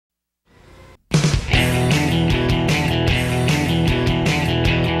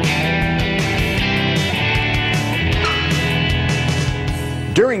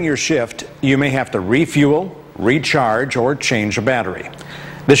your shift, you may have to refuel, recharge, or change a battery.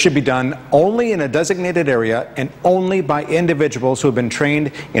 This should be done only in a designated area and only by individuals who have been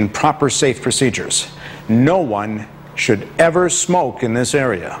trained in proper safe procedures. No one should ever smoke in this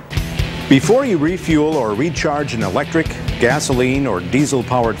area. Before you refuel or recharge an electric, gasoline, or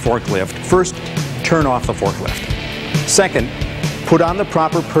diesel-powered forklift, first turn off the forklift. Second, put on the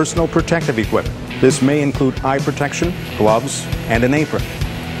proper personal protective equipment. This may include eye protection, gloves, and an apron.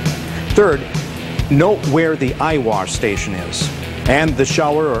 Third, note where the eye wash station is and the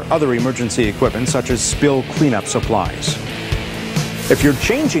shower or other emergency equipment such as spill cleanup supplies. If you're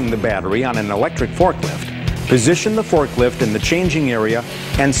changing the battery on an electric forklift, position the forklift in the changing area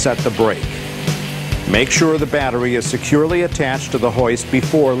and set the brake. Make sure the battery is securely attached to the hoist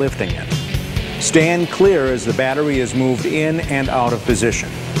before lifting it. Stand clear as the battery is moved in and out of position.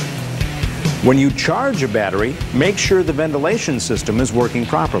 When you charge a battery, make sure the ventilation system is working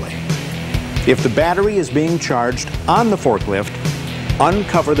properly. If the battery is being charged on the forklift,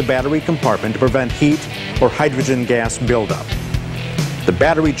 uncover the battery compartment to prevent heat or hydrogen gas buildup. The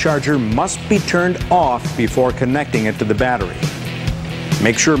battery charger must be turned off before connecting it to the battery.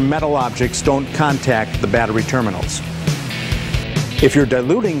 Make sure metal objects don't contact the battery terminals. If you're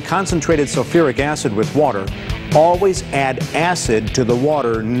diluting concentrated sulfuric acid with water, always add acid to the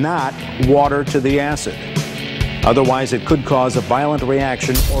water, not water to the acid. Otherwise, it could cause a violent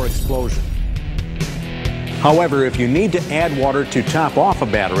reaction or explosion. However, if you need to add water to top off a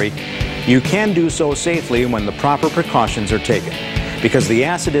battery, you can do so safely when the proper precautions are taken, because the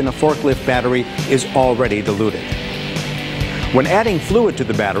acid in a forklift battery is already diluted. When adding fluid to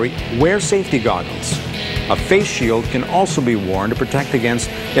the battery, wear safety goggles. A face shield can also be worn to protect against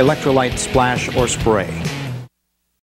electrolyte splash or spray.